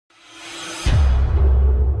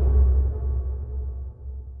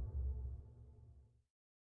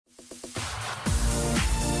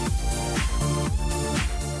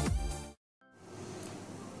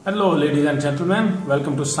Hello ladies and gentlemen,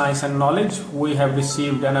 welcome to Science and Knowledge. We have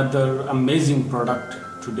received another amazing product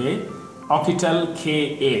today, Oukitel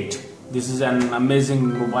K8. This is an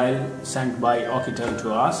amazing mobile sent by Oukitel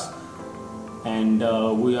to us, and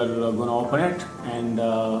we are going to open it, and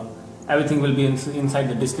everything will be inside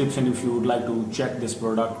the description if you would like to check this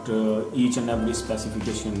product, each and every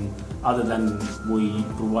specification other than we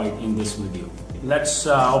provide in this video. Let's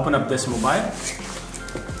open up this mobile.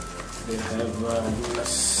 They have given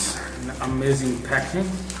us an amazing packing.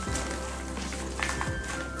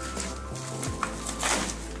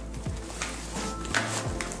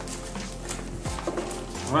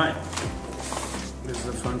 Right, this is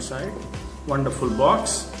the front side. Wonderful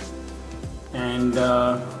box, and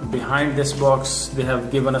behind this box they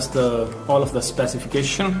have given us all of the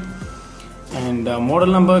specification and model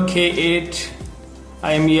number K8,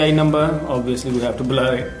 IMEI number. Obviously we have to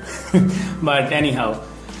blur it, but anyhow.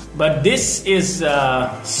 But this is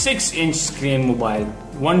a 6-inch screen mobile,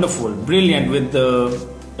 wonderful, brilliant, with the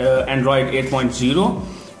Android 8.0,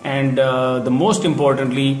 and the most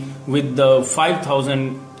importantly with the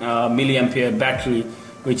 5000 milliampere battery,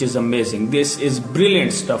 which is amazing. This is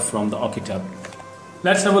brilliant stuff from the Oukitel.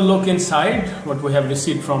 Let's have a look inside what we have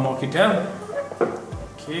received from Oukitel.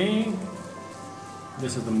 Okay,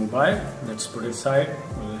 this is the mobile. Let's put it aside.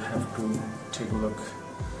 We'll have to take a look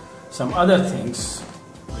some other things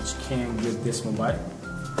which came with this mobile.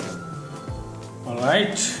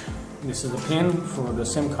 Alright, this is the pin for the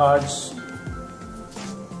SIM cards,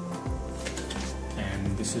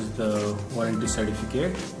 and this is the warranty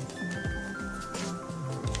certificate,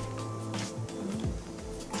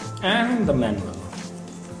 and the manual.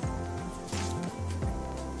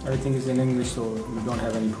 Everything is in English, so you don't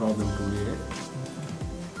have any problem to read it.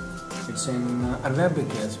 It's in Arabic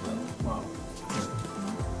as well. Wow.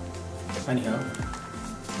 Anyhow,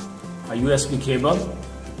 a USB cable,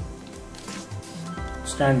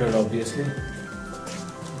 standard obviously,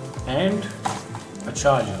 and a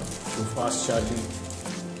charger for fast charging.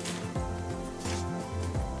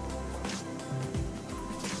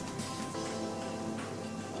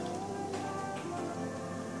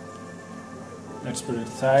 Let's put it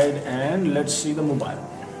aside and let's see the mobile.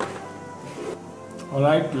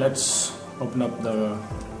 Alright, let's open up the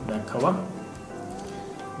back cover.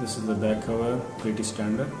 This is the back cover, pretty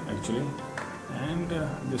standard actually, and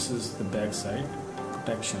this is the back side,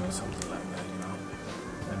 protection or something like that, you know.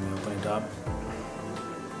 Let me open it up.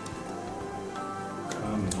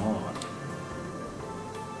 Come on.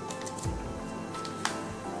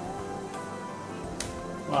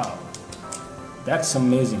 Wow, that's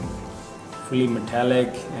amazing. Fully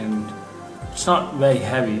metallic, and it's not very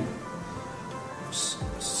heavy.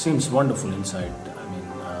 Seems wonderful inside.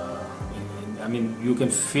 I mean, you can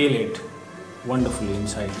feel it wonderfully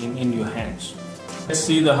inside in your hands. Let's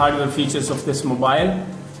see the hardware features of this mobile.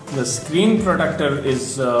 The screen protector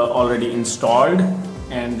is already installed,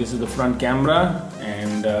 and this is the front camera,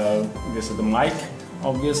 and this is the mic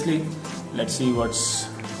obviously. Let's see what's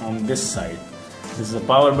on this side. This is the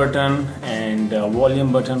power button and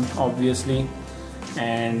volume button obviously,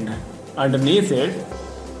 and underneath it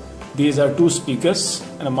these are two speakers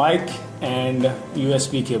and a mic and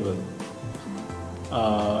USB cable.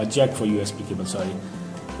 A jack for USB cable, sorry.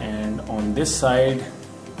 And on this side,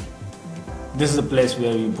 this is the place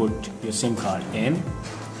where you put your SIM card in,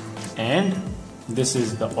 and this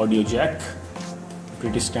is the audio jack,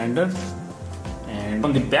 pretty standard. And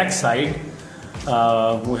on the back side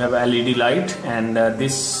we have a LED light, and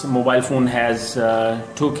this mobile phone has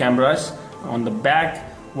two cameras on the back.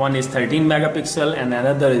 One is 13 megapixel and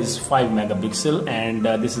another is 5 megapixel, and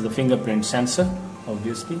this is the fingerprint sensor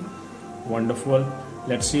obviously. Wonderful.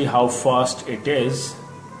 Let's see how fast it is.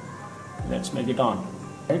 Let's make it on.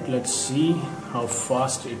 Right, let's see how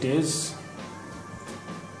fast it is.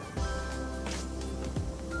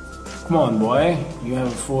 Come on boy, you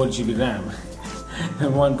have 4 GB RAM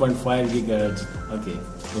and 1.5 gigahertz. Okay,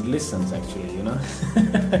 it listens actually, you know.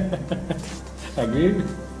 Agreed?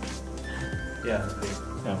 Yeah,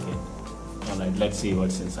 okay. Alright, let's see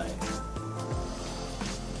what's inside.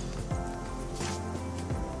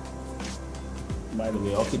 By the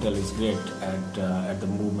way, Oukitel is great at the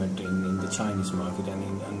movement in the Chinese market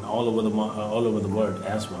and all over the world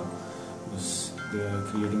as well. They are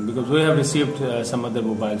creating, because we have received some other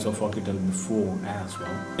mobiles of Oukitel before as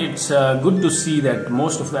well. It's good to see that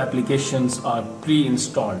most of the applications are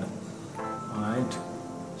pre-installed. Alright,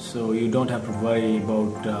 so you don't have to worry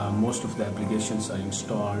about most of the applications are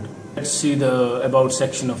installed. Let's see the about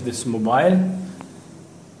section of this mobile.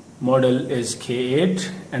 Model is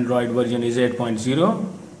K8, Android version is 8.0.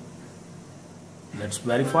 Let's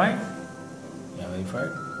verify. Yeah,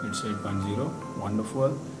 verified. it's 8.0,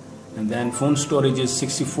 wonderful. And then phone storage is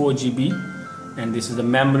 64 GB, and this is the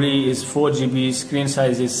memory is 4 GB, screen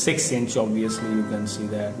size is 6 inch, obviously you can see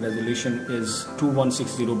that. Resolution is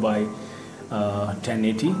 2160 by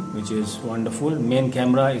 1080, which is wonderful. Main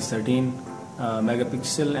camera is 13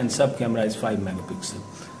 megapixel and sub camera is 5 megapixel.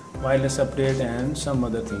 Wireless update and some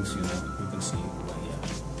other things, you can see over here.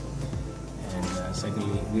 And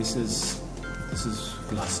secondly, this is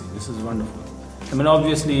classy, this is wonderful. I mean,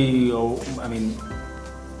 obviously,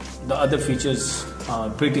 the other features are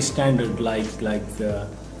pretty standard like the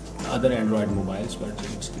other Android mobiles, but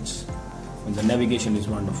the navigation is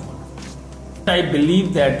wonderful. I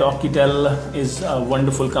believe that Oukitel is a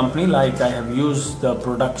wonderful company. Like, I have used the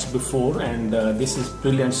products before, and this is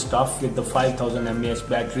brilliant stuff with the 5000 mAh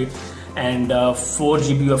battery and 4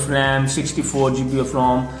 GB of RAM, 64 GB of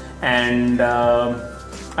ROM, and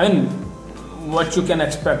what you can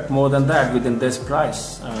expect more than that within this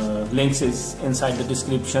price. Links is inside the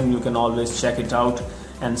description. You can always check it out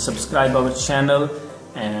and subscribe our channel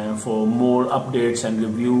for more updates and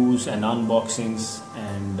reviews and unboxings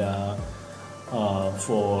and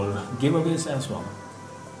for giveaways as well.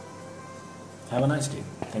 Have a nice day.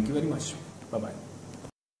 Thank you very much. Bye bye.